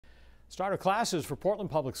Start of classes for Portland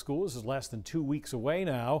Public Schools is less than 2 weeks away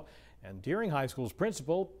now, and Deering High School's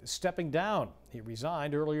principal is stepping down. He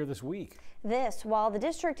resigned earlier this week. This while the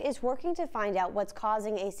district is working to find out what's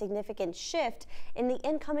causing a significant shift in the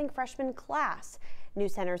incoming freshman class.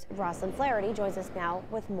 News Center's Roslyn Flaherty joins us now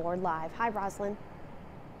with more live. Hi, Roslyn.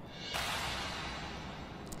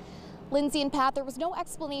 Lindsay and Pat, there was no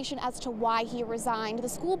explanation as to why he resigned. The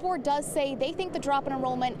school board does say they think the drop in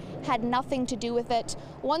enrollment had nothing to do with it.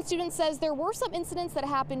 One student says there were some incidents that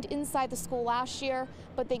happened inside the school last year,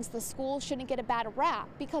 but thinks the school shouldn't get a bad rap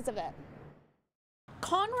because of it.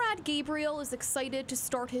 Conrad Gabriel is excited to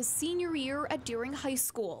start his senior year at Deering High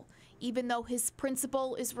School, even though his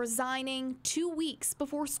principal is resigning 2 weeks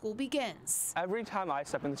before school begins. Every time I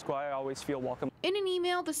step into school, I always feel welcome. In an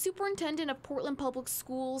email, the superintendent of Portland Public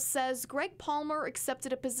Schools says Greg Palmer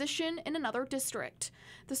accepted a position in another district.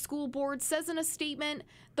 The school board says in a statement,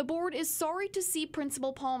 the board is sorry to see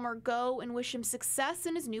Principal Palmer go and wish him success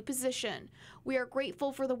in his new position. We are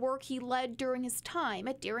grateful for the work he led during his time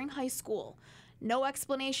at Deering High School. No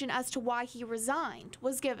explanation as to why he resigned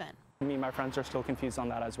was given. Me and my friends are still confused on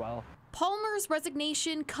that as well. Palmer's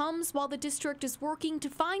resignation comes while the district is working to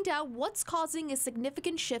find out what's causing a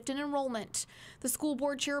significant shift in enrollment. The school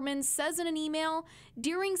board chairman says in an email,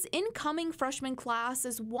 Deering's incoming freshman class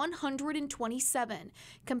is 127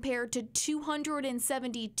 compared to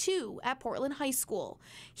 272 at Portland High School.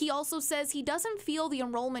 He also says he doesn't feel the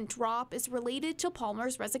enrollment drop is related to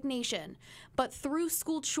Palmer's resignation. But through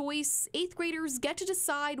school choice, 8th graders get to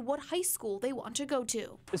decide what high school they want to go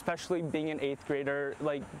to. Especially being an 8th grader,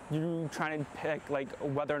 you trying to pick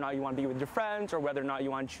whether or not you want to be with your friends or whether or not you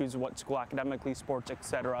want to choose what school academically, sports,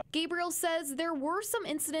 etc. Gabriel says there were some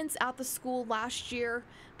incidents at the school last year,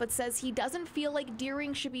 but says he doesn't feel like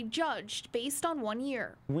Deering should be judged based on 1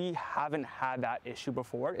 year. We haven't had that issue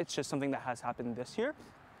before. It's just something that has happened this year.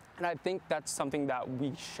 And I think that's something that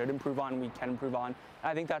we should improve on, we can improve on.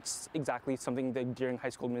 And I think that's exactly something the Deering High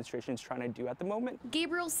School administration is trying to do at the moment.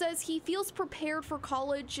 Gabriel says he feels prepared for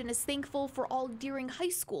college and is thankful for all Deering High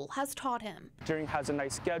School has taught him. Deering has a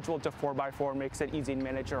nice schedule. It's a 4x4, makes it easy to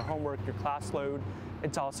manage your homework, your class load.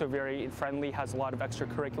 It's also very friendly, has a lot of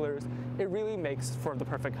extracurriculars. It really makes for the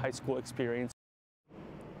perfect high school experience.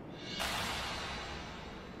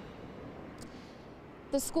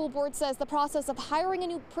 The school board says the process of hiring a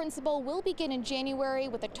new principal will begin in January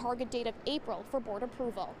with a target date of April for board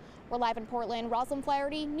approval. We're live in Portland. Roslyn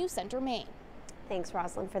Flaherty, News Center, Maine. Thanks,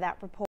 Roslyn, for that report.